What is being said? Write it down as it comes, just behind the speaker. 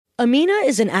Amina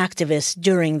is an activist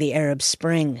during the Arab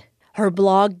Spring. Her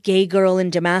blog, Gay Girl in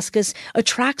Damascus,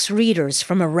 attracts readers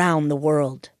from around the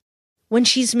world. When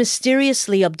she's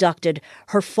mysteriously abducted,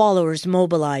 her followers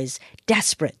mobilize,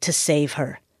 desperate to save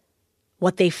her.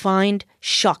 What they find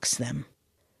shocks them.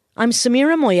 I'm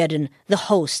Samira Moyedin, the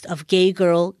host of Gay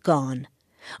Girl Gone,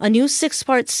 a new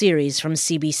 6-part series from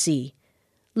CBC.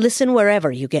 Listen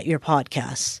wherever you get your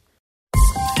podcasts.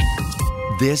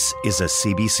 This is a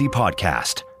CBC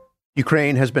podcast.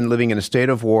 Ukraine has been living in a state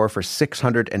of war for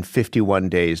 651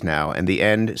 days now, and the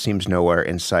end seems nowhere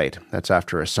in sight. That's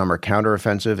after a summer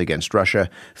counteroffensive against Russia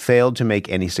failed to make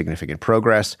any significant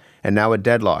progress, and now a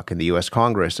deadlock in the U.S.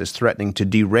 Congress is threatening to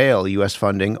derail U.S.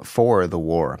 funding for the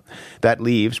war. That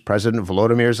leaves President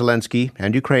Volodymyr Zelensky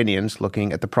and Ukrainians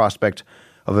looking at the prospect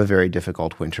of a very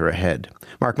difficult winter ahead.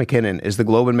 Mark McKinnon is the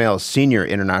Globe and Mail's senior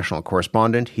international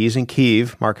correspondent. He's in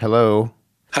Kyiv. Mark, hello.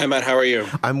 Hi, Matt. How are you?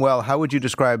 I'm well. How would you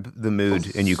describe the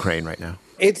mood in Ukraine right now?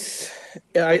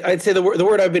 I'd say the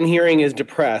word I've been hearing is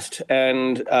depressed,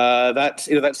 and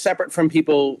that's separate from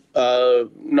people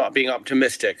not being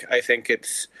optimistic. I think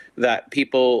it's that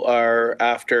people are,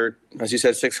 after, as you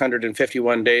said,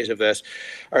 651 days of this,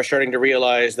 are starting to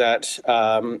realize that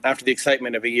after the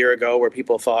excitement of a year ago, where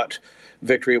people thought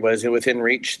victory was within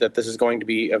reach, that this is going to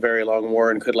be a very long war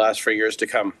and could last for years to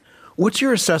come. What's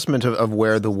your assessment of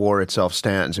where the war itself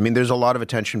stands? I mean, there's a lot of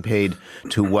attention paid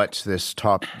to what this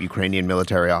top Ukrainian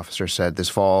military officer said this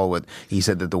fall. He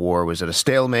said that the war was at a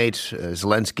stalemate.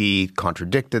 Zelensky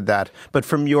contradicted that. But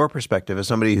from your perspective, as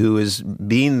somebody who has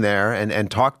been there and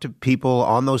talked to people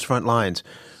on those front lines,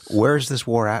 where's this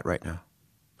war at right now?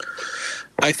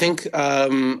 I think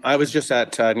I was just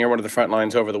at near one of the front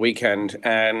lines over the weekend,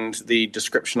 and the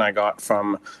description I got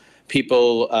from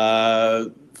people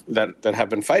that have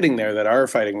been fighting there, that are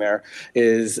fighting there,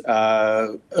 is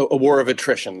a war of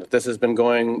attrition. This has been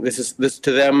going. This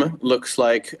to them looks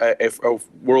like a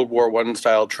World War I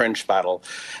style trench battle,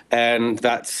 and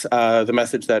that's the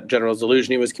message that General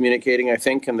Zaluzhny was communicating, I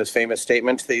think, in this famous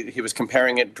statement. He was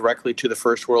comparing it directly to the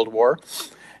First World War.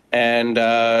 And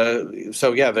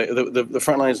the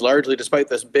front lines largely, despite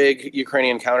this big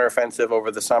Ukrainian counteroffensive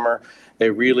over the summer, they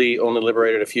really only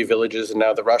liberated a few villages, and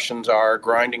now the Russians are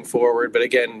grinding forward, but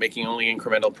again, making only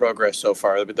incremental progress so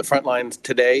far. But the front lines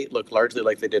today look largely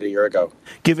like they did a year ago.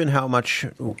 Given how much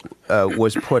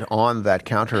was put on that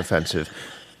counteroffensive,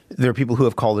 there are people who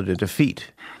have called it a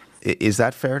defeat. Is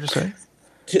that fair to say?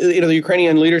 The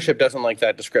Ukrainian leadership doesn't like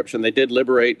that description. They did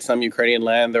liberate some Ukrainian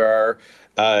land. There are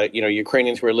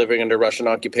Ukrainians who are living under Russian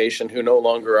occupation who no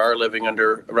longer are living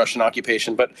under Russian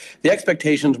occupation. But the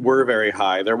expectations were very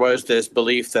high. There was this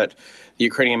belief that the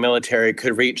Ukrainian military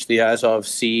could reach the Azov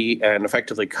Sea and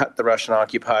effectively cut the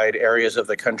Russian-occupied areas of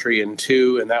the country in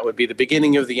two, and that would be the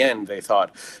beginning of the end, they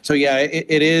thought. So, yeah,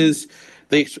 it is.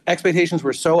 The expectations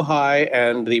were so high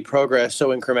and the progress so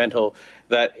incremental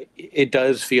that it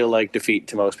does feel like defeat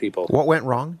to most people. What went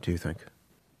wrong, do you think?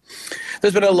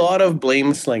 There's been a lot of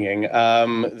blame slinging.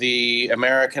 The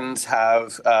Americans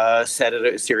have said in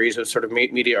a series of sort of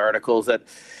media articles that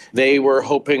they were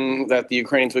hoping that the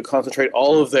Ukrainians would concentrate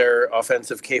all of their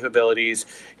offensive capabilities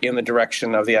in the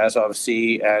direction of the Azov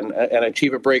Sea and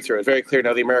achieve a breakthrough. It's very clear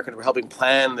now the Americans were helping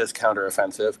plan this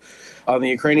counteroffensive. On the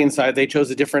Ukrainian side, they chose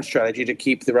a different strategy to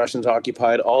keep the Russians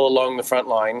occupied all along the front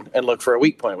line and look for a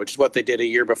weak point, which is what they did a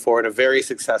year before in a very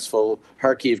successful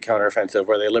Kharkiv counteroffensive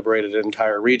where they liberated an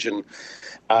entire region.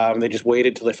 They just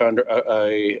waited till they found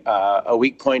a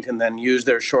weak point and then used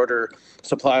their shorter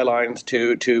supply lines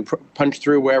to punch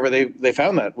through wherever they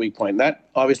found that weak point. That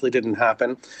obviously didn't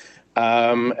happen.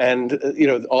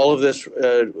 All of this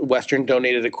Western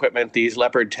donated equipment, these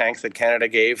Leopard tanks that Canada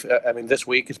gave, this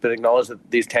week it's been acknowledged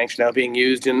that these tanks are now being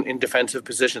used in defensive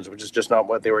positions, which is just not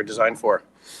what they were designed for.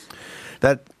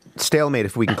 That stalemate,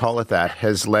 if we can call it that,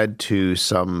 has led to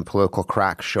some political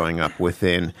cracks showing up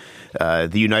within the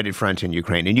United Front in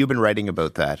Ukraine. And you've been writing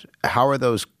about that. How are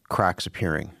those cracks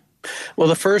appearing? Well,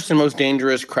 the first and most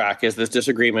dangerous crack is this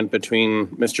disagreement between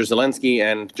Mr. Zelensky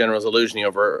and General Zaluzhny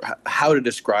over how to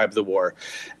describe the war.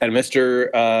 And General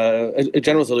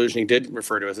Zaluzhny did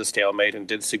refer to it as a stalemate and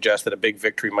did suggest that a big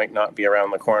victory might not be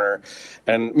around the corner.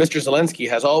 And Mr. Zelensky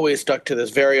has always stuck to this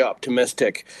very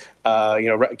optimistic,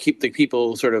 keep the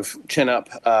people sort of chin up,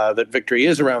 that victory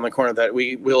is around the corner, that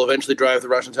we will eventually drive the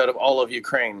Russians out of all of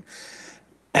Ukraine.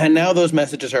 And now those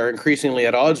messages are increasingly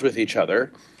at odds with each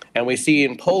other. And we see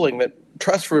in polling that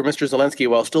trust for Mr. Zelensky,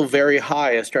 while still very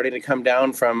high, is starting to come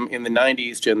down from in the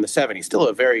 90s to in the 70s. Still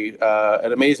a very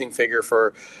an amazing figure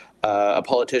for a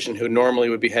politician who normally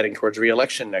would be heading towards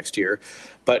re-election next year.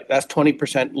 But that's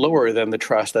 20% lower than the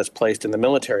trust that's placed in the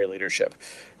military leadership.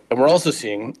 And we're also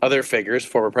seeing other figures,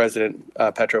 former President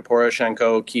Petro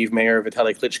Poroshenko, Kyiv Mayor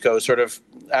Vitaly Klitschko, sort of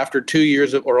after 2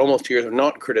 years or almost 2 years of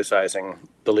not criticizing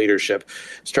the leadership,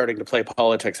 starting to play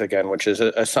politics again, which is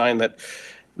a sign that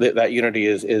that unity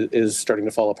is starting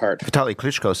to fall apart. Vitaly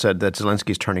Klitschko said that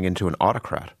Zelensky's turning into an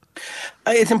autocrat.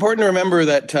 It's important to remember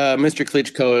that Mr.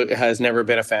 Klitschko has never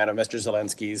been a fan of Mr.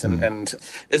 Zelensky's, and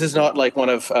this is not like one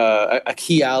of a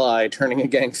key ally turning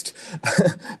against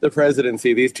the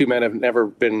presidency. These two men have never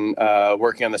been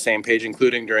working on the same page,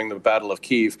 including during the Battle of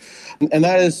Kyiv. And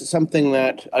that is something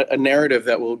that, a narrative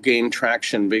that will gain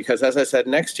traction, because, as I said,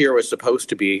 next year was supposed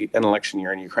to be an election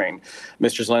year in Ukraine.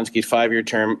 Mr. Zelensky's 5-year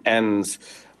term ends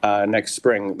next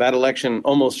spring. That election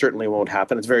almost certainly won't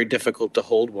happen. It's very difficult to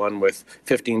hold one with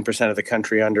 15% of the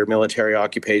country under military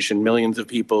occupation, millions of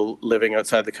people living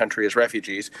outside the country as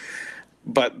refugees.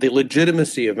 But the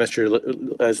legitimacy of Mr.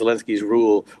 Zelensky's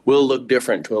rule will look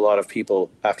different to a lot of people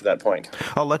after that point.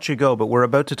 I'll let you go, but we're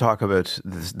about to talk about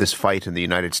this fight in the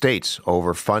United States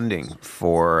over funding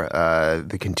for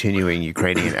the continuing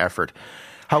Ukrainian effort.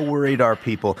 How worried are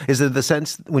people? Is it the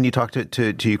sense when you talk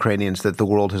to Ukrainians that the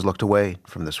world has looked away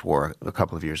from this war a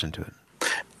couple of years into it?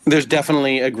 There's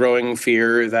definitely a growing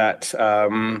fear that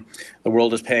the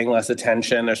world is paying less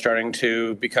attention. They're starting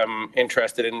to become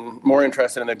more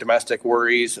interested in their domestic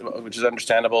worries, which is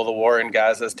understandable. The war in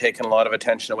Gaza has taken a lot of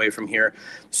attention away from here.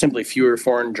 Simply fewer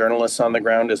foreign journalists on the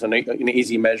ground is an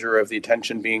easy measure of the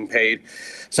attention being paid.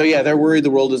 So yeah, they're worried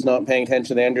the world is not paying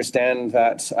attention. They understand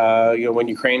that when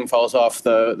Ukraine falls off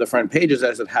the front pages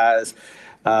as it has,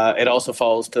 it also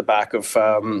falls to the back of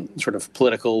sort of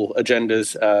political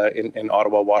agendas in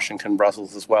Ottawa, Washington,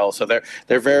 Brussels as well. So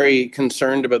they're very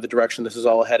concerned about the direction this is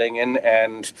all heading in,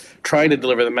 and trying to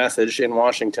deliver the message in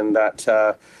Washington that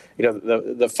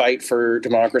the fight for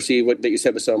democracy, that you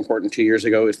said was so important 2 years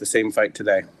ago, is the same fight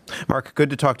today. Mark, good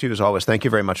to talk to you as always. Thank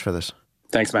you very much for this.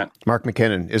 Thanks, Matt. Mark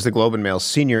McKinnon is the Globe and Mail's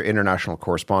senior international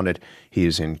correspondent. He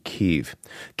is in Kyiv.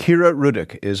 Kira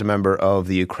Rudik is a member of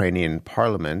the Ukrainian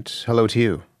parliament. Hello to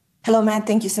you. Hello, Matt.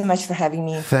 Thank you so much for having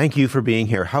me. Thank you for being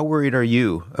here. How worried are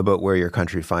you about where your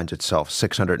country finds itself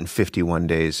 651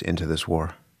 days into this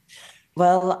war?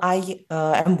 Well, I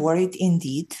am worried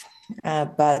indeed,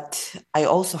 but I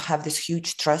also have this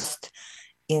huge trust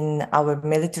in our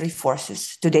military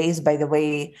forces. Today is, by the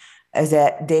way,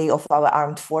 the day of our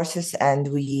armed forces,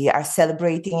 and we are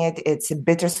celebrating it. It's a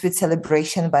bittersweet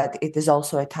celebration, but it is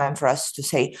also a time for us to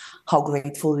say how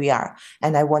grateful we are.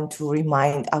 And I want to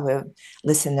remind our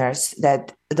listeners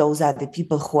that those are the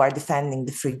people who are defending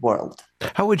the free world.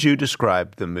 How would you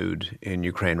describe the mood in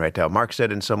Ukraine right now? Mark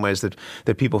said in some ways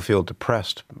that people feel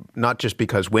depressed, not just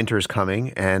because winter is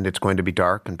coming and it's going to be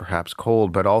dark and perhaps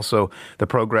cold, but also the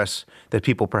progress that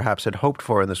people perhaps had hoped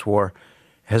for in this war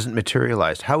hasn't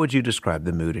materialized. How would you describe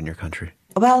the mood in your country?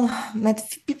 Well,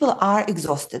 people are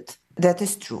exhausted. That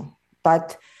is true.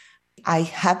 But I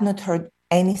have not heard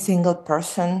any single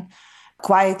person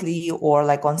quietly or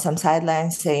like on some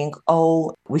sidelines saying,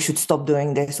 oh, we should stop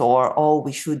doing this, or, oh,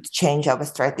 we should change our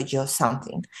strategy or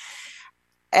something.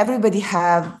 Everybody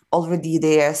have already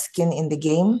their skin in the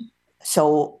game.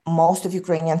 So most of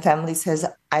Ukrainian families has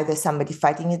either somebody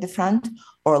fighting at the front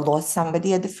or lost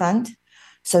somebody at the front.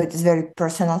 So it is very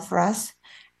personal for us.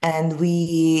 And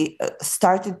we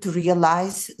started to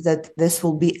realize that this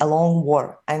will be a long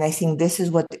war. And I think this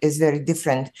is what is very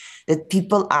different, that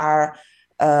people are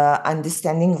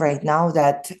understanding right now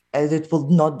that it will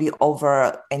not be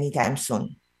over anytime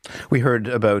soon. We heard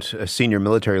about a senior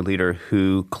military leader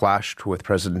who clashed with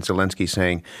President Zelensky,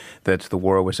 saying that the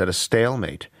war was at a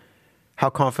stalemate.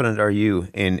 How confident are you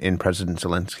in President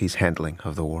Zelensky's handling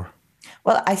of the war?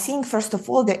 Well, I think, first of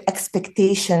all, the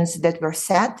expectations that were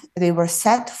set, they were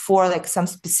set for like some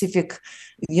specific,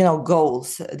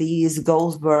 goals. These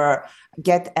goals were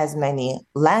get as many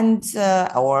lands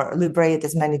or liberate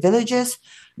as many villages.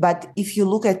 But if you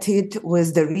look at it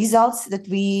with the results that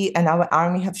we and our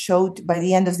army have showed by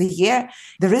the end of the year,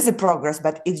 there is a progress,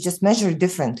 but it's just measured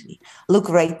differently. Look,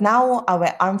 right now,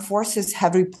 our armed forces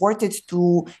have reported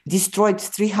to destroyed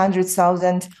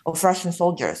 300,000 of Russian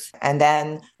soldiers, and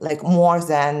then like more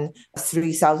than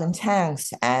 3,000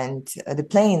 tanks and the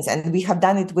planes. And we have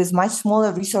done it with much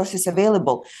smaller resources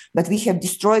available, but we have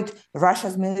destroyed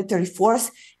Russia's military force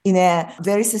in a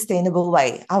very sustainable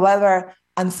way. However,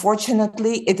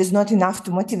 unfortunately, it is not enough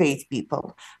to motivate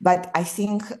people. But I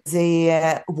think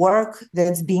the work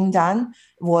that's being done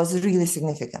was really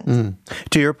significant.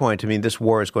 To your point, I mean, this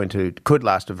war could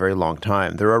last a very long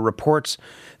time. There are reports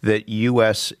that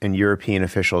U.S. and European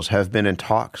officials have been in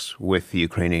talks with the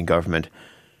Ukrainian government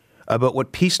about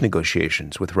what peace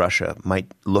negotiations with Russia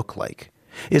might look like.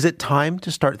 Is it time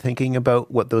to start thinking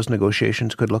about what those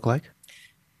negotiations could look like?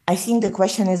 I think the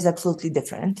question is absolutely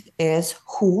different, is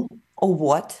who or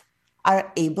what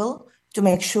are able to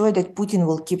make sure that Putin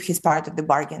will keep his part of the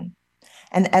bargain.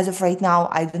 And as of right now,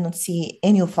 I do not see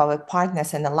any of our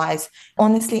partners and allies,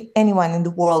 honestly, anyone in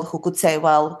the world who could say,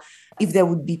 well, if there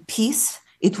would be peace,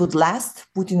 it would last.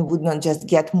 Putin would not just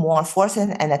get more forces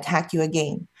and attack you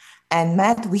again. And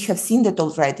Matt, we have seen that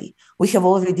already. We have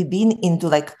already been into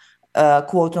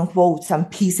quote unquote, some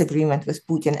peace agreement with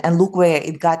Putin, and look where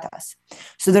it got us.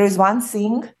 So there is one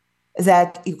thing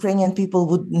that Ukrainian people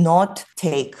would not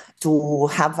take to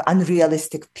have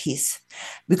unrealistic peace,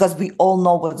 because we all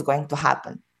know what's going to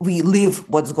happen. We live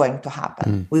what's going to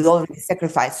happen. We've already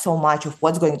sacrificed so much of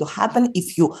what's going to happen.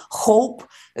 If you hope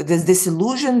there's this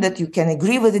illusion that you can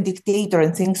agree with the dictator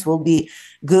and things will be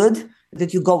good,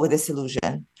 that you go with this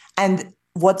illusion. And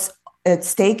what's at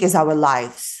stake is our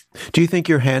lives. Do you think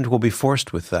your hand will be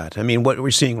forced with that? I mean, what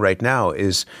we're seeing right now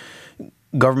is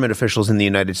government officials in the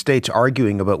United States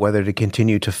arguing about whether to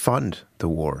continue to fund the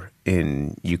war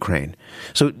in Ukraine.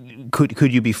 So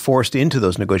could you be forced into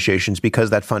those negotiations because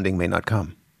that funding may not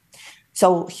come?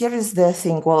 So here is the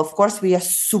thing. Well, of course, we are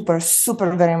super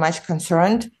very much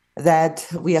concerned that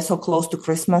we are so close to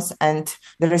Christmas and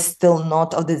there is still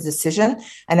not of the decision.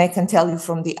 And I can tell you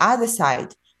from the other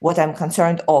side what I'm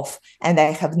concerned of, and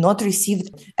I have not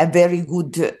received a very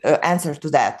good answer to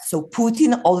that. So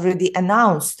Putin already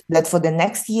announced that for the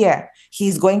next year,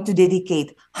 he's going to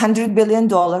dedicate $100 billion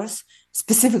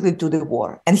specifically to the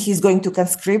war, and he's going to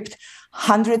conscript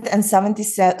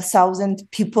 170,000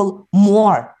 people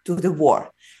more to the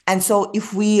war. And so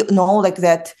if we know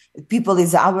that people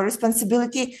is our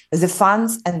responsibility, the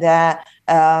funds and the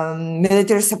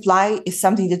military supply is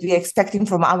something that we are expecting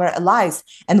from our allies.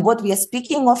 And what we are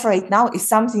speaking of right now is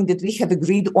something that we have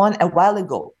agreed on a while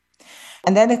ago.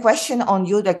 And then a question on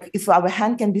you, if our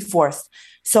hand can be forced.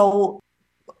 So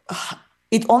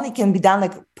it only can be done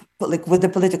with the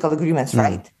political agreements,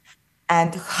 right?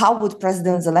 And how would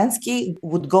President Zelensky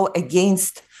would go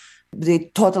against the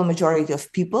total majority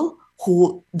of people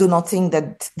who do not think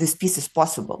that this peace is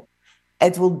possible?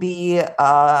 It will be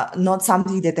not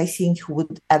something that I think he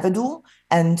would ever do,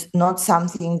 and not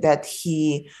something that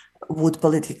he would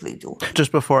politically do.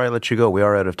 Just before I let you go, we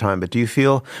are out of time, but do you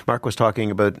feel, Mark was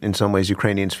talking about, in some ways,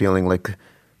 Ukrainians feeling like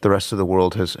the rest of the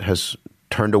world has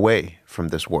turned away from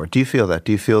this war. Do you feel that?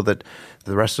 Do you feel that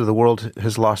the rest of the world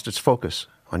has lost its focus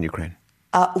on Ukraine?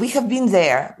 We have been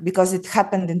there because it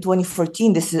happened in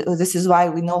 2014. This is why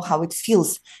we know how it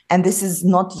feels. And this is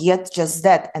not yet just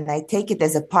that. And I take it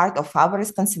as a part of our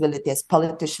responsibility as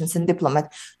politicians and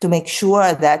diplomats to make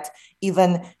sure that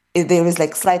even if there is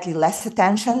slightly less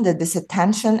attention, that this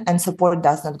attention and support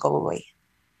does not go away.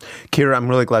 Kira, I'm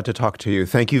really glad to talk to you.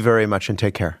 Thank you very much and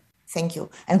take care. Thank you.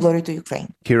 And glory to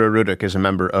Ukraine. Kira Rudik is a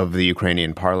member of the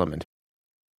Ukrainian parliament.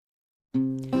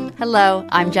 Hello,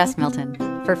 I'm Jess Milton.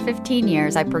 For 15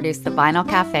 years, I produced The Vinyl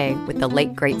Cafe with the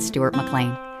late, great Stuart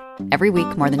McLean. Every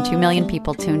week, more than 2 million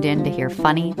people tuned in to hear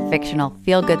funny, fictional,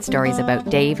 feel-good stories about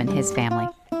Dave and his family.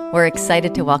 We're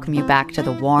excited to welcome you back to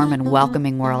the warm and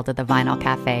welcoming world of The Vinyl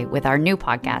Cafe with our new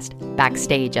podcast,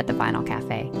 Backstage at The Vinyl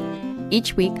Cafe.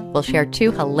 Each week, we'll share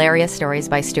 2 hilarious stories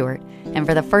by Stuart, and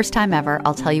for the first time ever,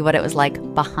 I'll tell you what it was like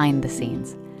behind the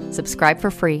scenes. Subscribe for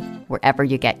free wherever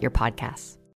you get your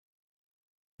podcasts.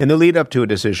 In the lead up to a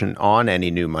decision on any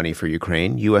new money for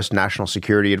Ukraine, U.S. National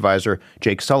Security Advisor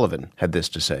Jake Sullivan had this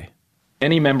to say.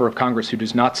 Any member of Congress who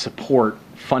does not support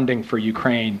funding for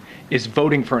Ukraine is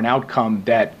voting for an outcome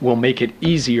that will make it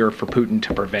easier for Putin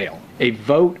to prevail. A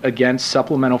vote against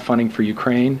supplemental funding for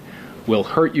Ukraine will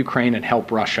hurt Ukraine and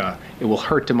help Russia. It will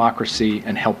hurt democracy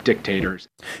and help dictators.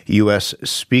 U.S.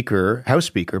 House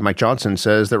Speaker Mike Johnson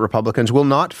says that Republicans will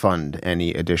not fund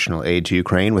any additional aid to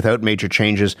Ukraine without major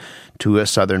changes to a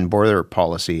southern border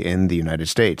policy in the United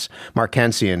States. Mark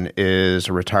Kansian is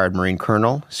a retired Marine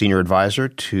colonel, senior advisor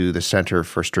to the Center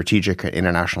for Strategic and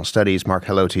International Studies. Mark,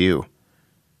 hello to you.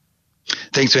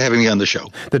 Thanks for having me on the show.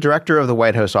 The director of the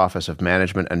White House Office of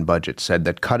Management and Budget said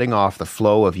that cutting off the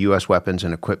flow of U.S. weapons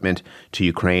and equipment to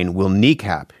Ukraine will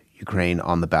kneecap Ukraine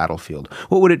on the battlefield.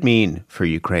 What would it mean for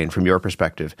Ukraine, from your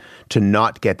perspective, to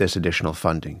not get this additional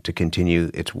funding to continue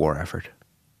its war effort?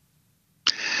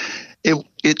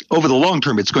 Over the long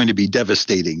term, it's going to be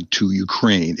devastating to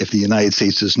Ukraine if the United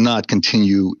States does not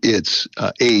continue its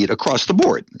aid across the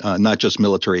board, not just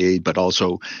military aid, but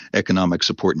also economic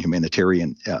support and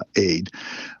humanitarian aid.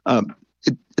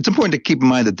 It's important to keep in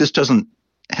mind that this doesn't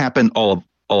happen all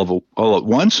at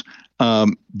once.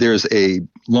 There's a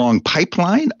long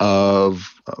pipeline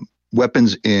of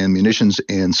weapons and munitions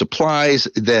and supplies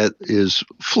that is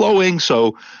flowing.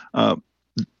 So the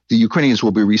Ukrainians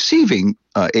will be receiving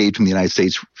aid from the United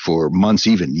States for months,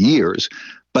 even years,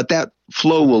 but that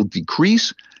flow will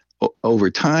decrease over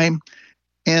time.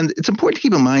 And it's important to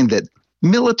keep in mind that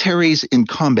militaries in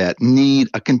combat need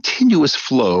a continuous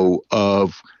flow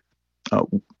of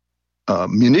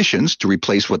munitions to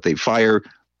replace what they fire,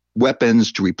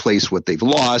 weapons to replace what they've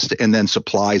lost, and then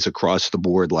supplies across the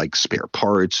board like spare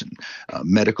parts and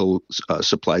medical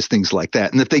supplies, things like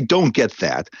that. And if they don't get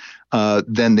that,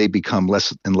 then they become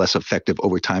less and less effective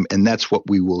over time. And that's what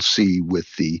we will see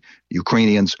with the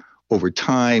Ukrainians over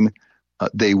time.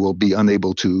 They will be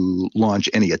unable to launch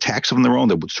any attacks on their own.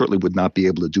 They certainly would not be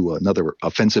able to do another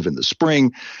offensive in the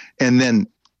spring. And then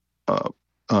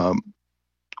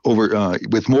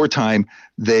with more time,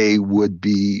 they would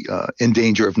be in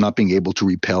danger of not being able to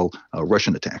repel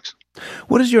Russian attacks.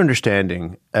 What is your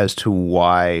understanding as to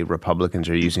why Republicans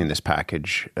are using this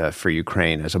package for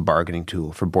Ukraine as a bargaining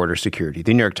tool for border security?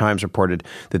 The New York Times reported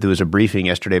that there was a briefing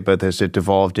yesterday about this. It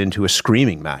devolved into a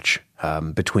screaming match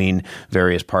between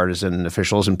various partisan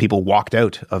officials, and people walked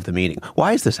out of the meeting.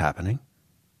 Why is this happening?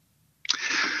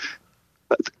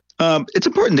 It's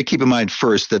important to keep in mind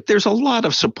first that there's a lot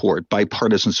of support,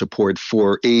 bipartisan support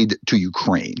for aid to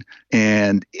Ukraine.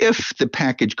 And if the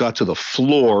package got to the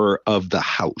floor of the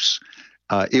House,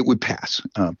 it would pass.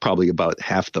 Probably about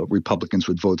half the Republicans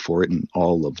would vote for it and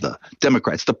all of the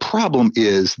Democrats. The problem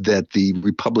is that the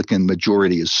Republican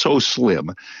majority is so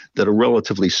slim that a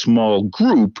relatively small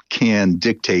group can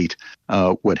dictate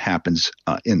what happens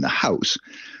in the House.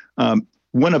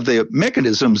 One of the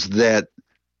mechanisms that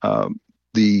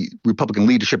the Republican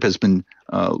leadership has been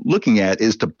looking at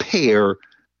is to pair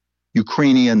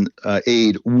Ukrainian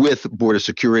aid with border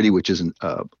security, which is an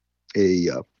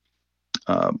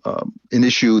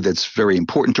issue that's very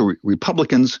important to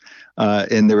Republicans.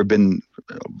 And there have been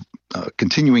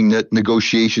continuing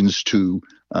negotiations to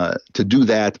do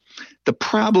that. The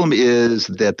problem is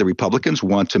that the Republicans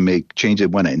want to make changes,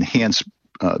 want to enhance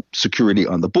security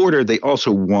on the border. They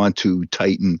also want to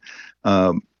tighten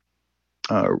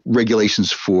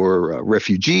regulations for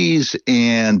refugees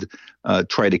and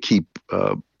try to keep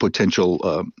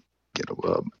potential,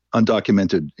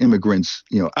 undocumented immigrants,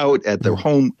 out at their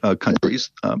home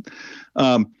countries.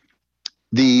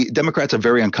 The Democrats are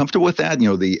very uncomfortable with that.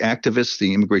 The activists,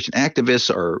 the immigration activists,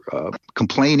 are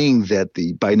complaining that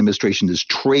the Biden administration is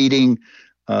trading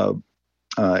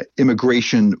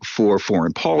immigration for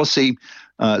foreign policy.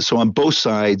 So on both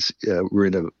sides, we're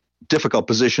in a difficult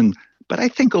position. But I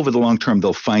think over the long term,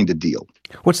 they'll find a deal.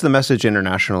 What's the message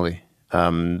internationally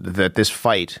that this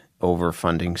fight over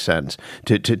funding sends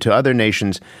to other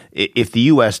nations if the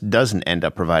U.S. doesn't end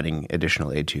up providing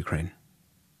additional aid to Ukraine?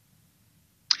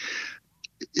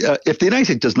 If the United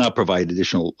States does not provide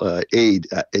additional aid,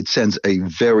 it sends a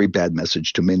very bad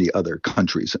message to many other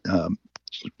countries.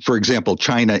 For example,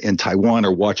 China and Taiwan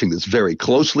are watching this very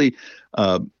closely.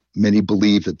 Many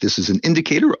believe that this is an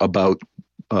indicator about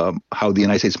how the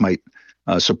United States might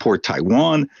support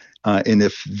Taiwan. And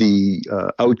if the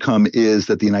outcome is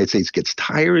that the United States gets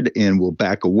tired and will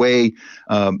back away,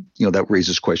 that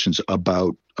raises questions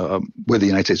about whether the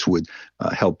United States would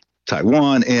help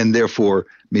Taiwan and therefore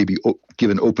maybe give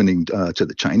an opening to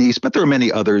the Chinese. But there are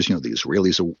many others. The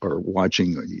Israelis are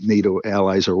watching, NATO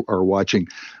allies are watching.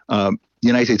 The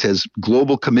United States has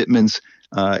global commitments.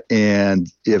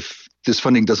 And if this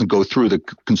funding doesn't go through, the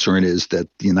concern is that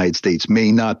the United States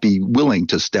may not be willing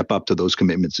to step up to those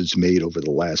commitments it's made over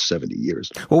the last 70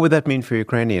 years. What would that mean for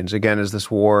Ukrainians? Again, as this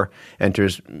war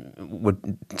enters what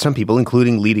some people,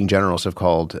 including leading generals, have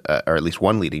called, or at least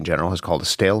one leading general has called a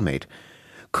stalemate.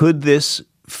 Could this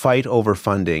fight over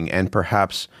funding and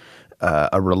perhaps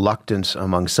a reluctance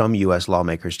among some U.S.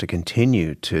 lawmakers to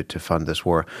continue to fund this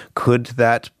war, could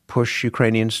that push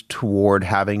Ukrainians toward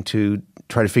having to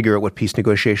try to figure out what peace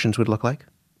negotiations would look like?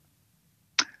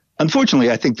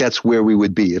 Unfortunately, I think that's where we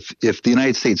would be. If the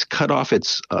United States cut off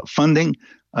its funding,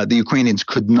 the Ukrainians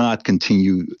could not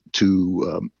continue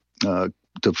to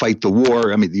fight the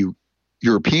war. I mean, the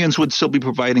Europeans would still be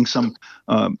providing some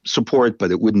support, but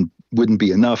it wouldn't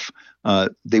be enough.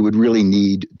 They would really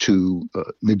need to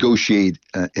negotiate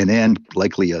an end,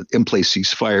 likely an in-place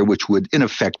ceasefire, which would in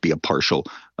effect be a partial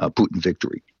Putin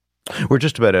victory. We're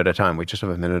just about out of time. We just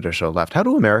have a minute or so left. How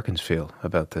do Americans feel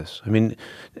about this? I mean,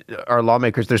 our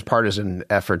lawmakers, there's partisan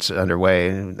efforts underway,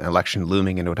 election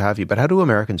looming and what have you, but how do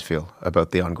Americans feel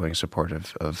about the ongoing support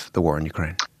of the war in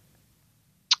Ukraine?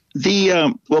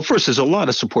 Well, first, there's a lot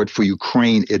of support for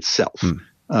Ukraine itself.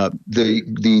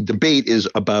 The debate is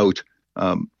about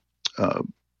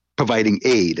providing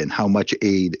aid and how much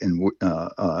aid and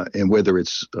whether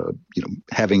it's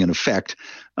having an effect.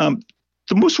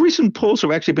 The most recent polls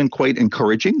have actually been quite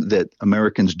encouraging that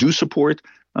Americans do support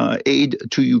aid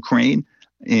to Ukraine,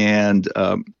 and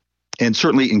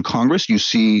certainly in Congress you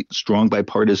see strong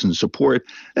bipartisan support.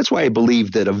 That's why I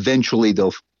believe that eventually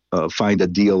they'll find a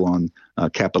deal on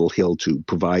Capitol Hill to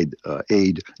provide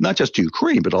aid not just to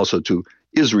Ukraine but also to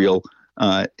Israel,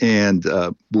 and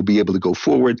we'll be able to go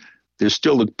forward. There's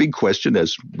still a big question,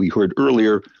 as we heard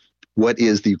earlier, what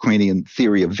is the Ukrainian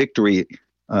theory of victory?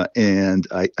 And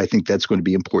I think that's going to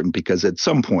be important because at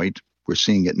some point, we're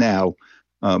seeing it now,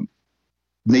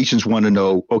 nations want to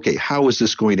know, okay, how is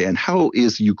this going to end? How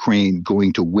is Ukraine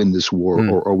going to win this war?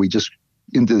 Or are we just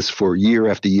in this for year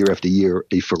after year after year,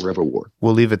 a forever war?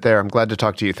 We'll leave it there. I'm glad to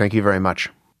talk to you. Thank you very much.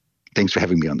 Thanks for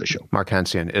having me on the show. Mark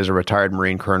Hansian is a retired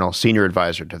Marine colonel, senior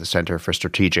advisor to the Center for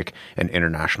Strategic and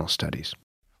International Studies.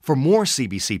 For more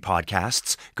CBC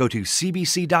podcasts, go to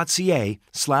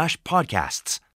cbc.ca/podcasts.